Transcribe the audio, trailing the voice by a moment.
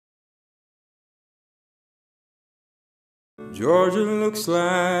Georgia looks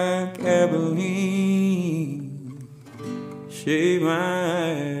like Abilene. Shave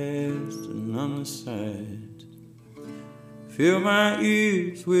my ass to none the sight. Fill my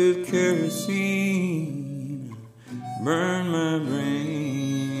ears with kerosene. Burn my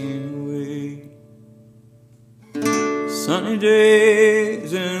brain away. Sunny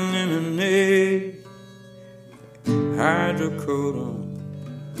days and lemonade. Hydrocodone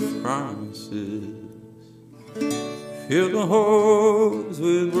promises. Fill the holes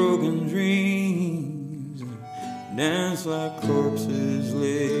with broken dreams. Dance like corpses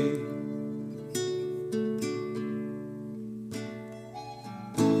lay.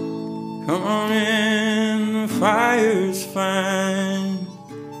 Come on in, the fire's fine.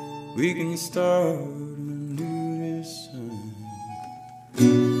 We can start anew this time.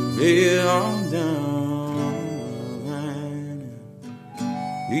 Lay it all down the line.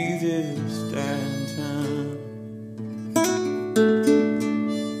 Leave this dying town.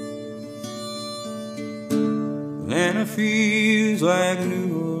 Atlanta feels like New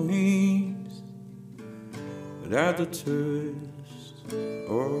Orleans without the tourist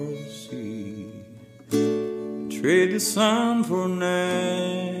or the sea. Trade the sun for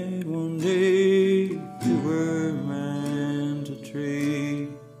night. One day we were meant to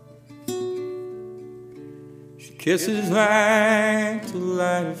trade. She kisses like to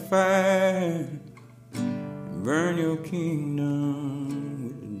light a fire and burn your kingdom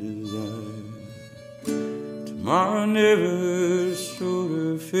with desire. Tomorrow never showed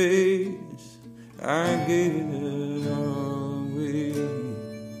her face. I gave it all away.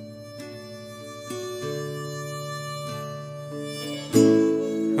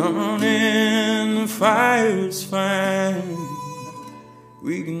 Come on in, the fire's fine.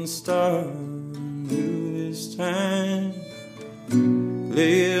 We can start anew this time.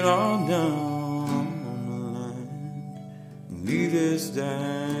 Lay it all down on the line and leave this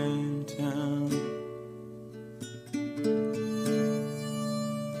dying town.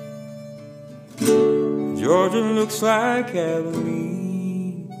 Georgia looks like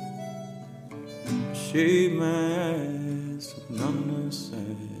Abilene. Shave my eyes on the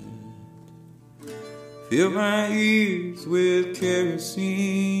side. Fill my ears with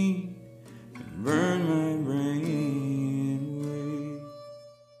kerosene and burn my brain.